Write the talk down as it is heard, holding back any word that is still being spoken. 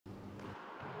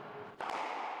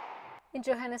In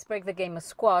Johannesburg, the game of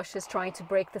squash is trying to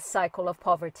break the cycle of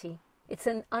poverty. It's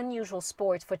an unusual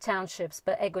sport for townships,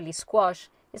 but Egoli Squash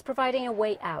is providing a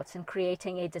way out and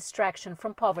creating a distraction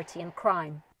from poverty and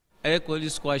crime. Egoli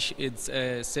Squash is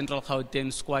a Central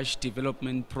Gauteng squash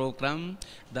development program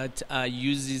that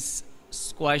uses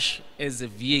squash as a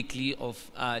vehicle of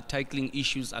tackling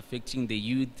issues affecting the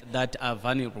youth that are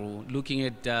vulnerable, looking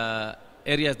at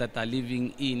areas that are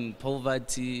living in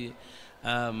poverty,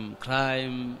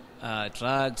 crime,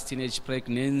 drugs, teenage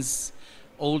pregnancy,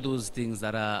 all those things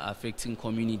that are affecting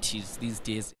communities these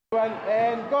days.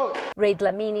 And go. Ray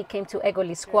Dlamini came to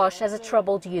Egoli Squash as a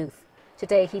troubled youth.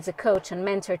 Today he's a coach and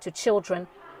mentor to children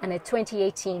and a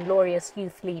 2018 Laureus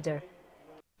Youth Leader.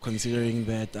 Considering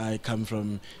that I come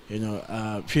from,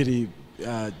 a pretty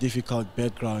difficult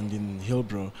background in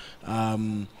Hillbrow,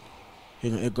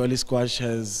 Egoli Squash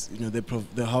has,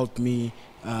 they helped me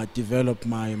develop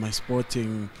my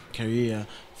sporting career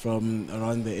from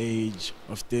around the age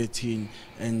of 13,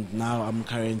 and now I'm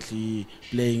currently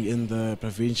playing in the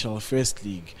provincial first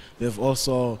league. They've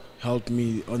also helped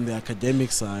me on the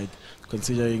academic side,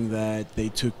 considering that they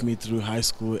took me through high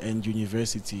school and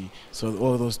university. So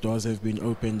all those doors have been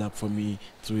opened up for me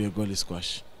through Egoli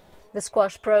Squash. The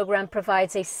squash program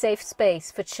provides a safe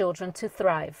space for children to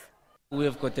thrive. We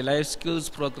have got a life skills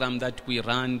program that we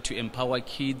run to empower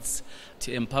kids,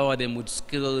 to empower them with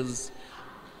skills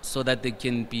so that they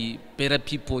can be better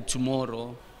people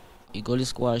tomorrow. Egoli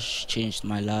Squash changed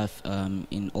my life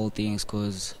in all things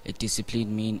because it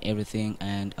disciplined me in everything,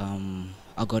 and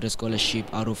I got a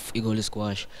scholarship out of Egoli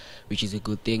Squash, which is a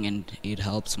good thing, and it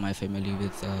helps my family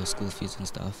with school fees and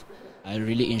stuff. I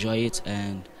really enjoy it,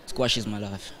 and squash is my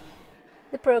life.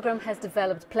 The program has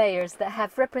developed players that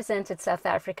have represented South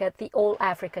Africa at the All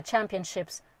Africa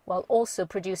Championships, while also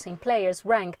producing players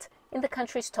ranked in the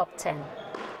country's top 10.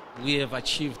 We have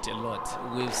achieved a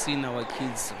lot. We've seen our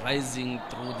kids rising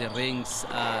through the ranks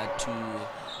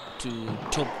to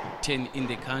top 10 in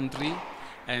the country,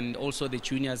 and also the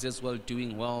juniors as well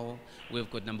doing well. We've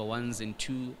got number 1s and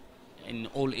 2 in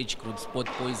all age groups, both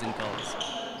boys and girls.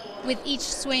 With each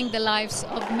swing, the lives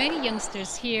of many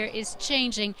youngsters here is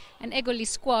changing, and Egoli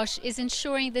Squash is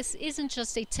ensuring this isn't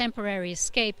just a temporary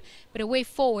escape, but a way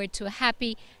forward to a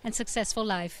happy and successful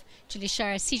life.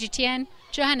 Scheier, CGTN,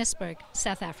 Johannesburg,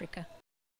 South Africa.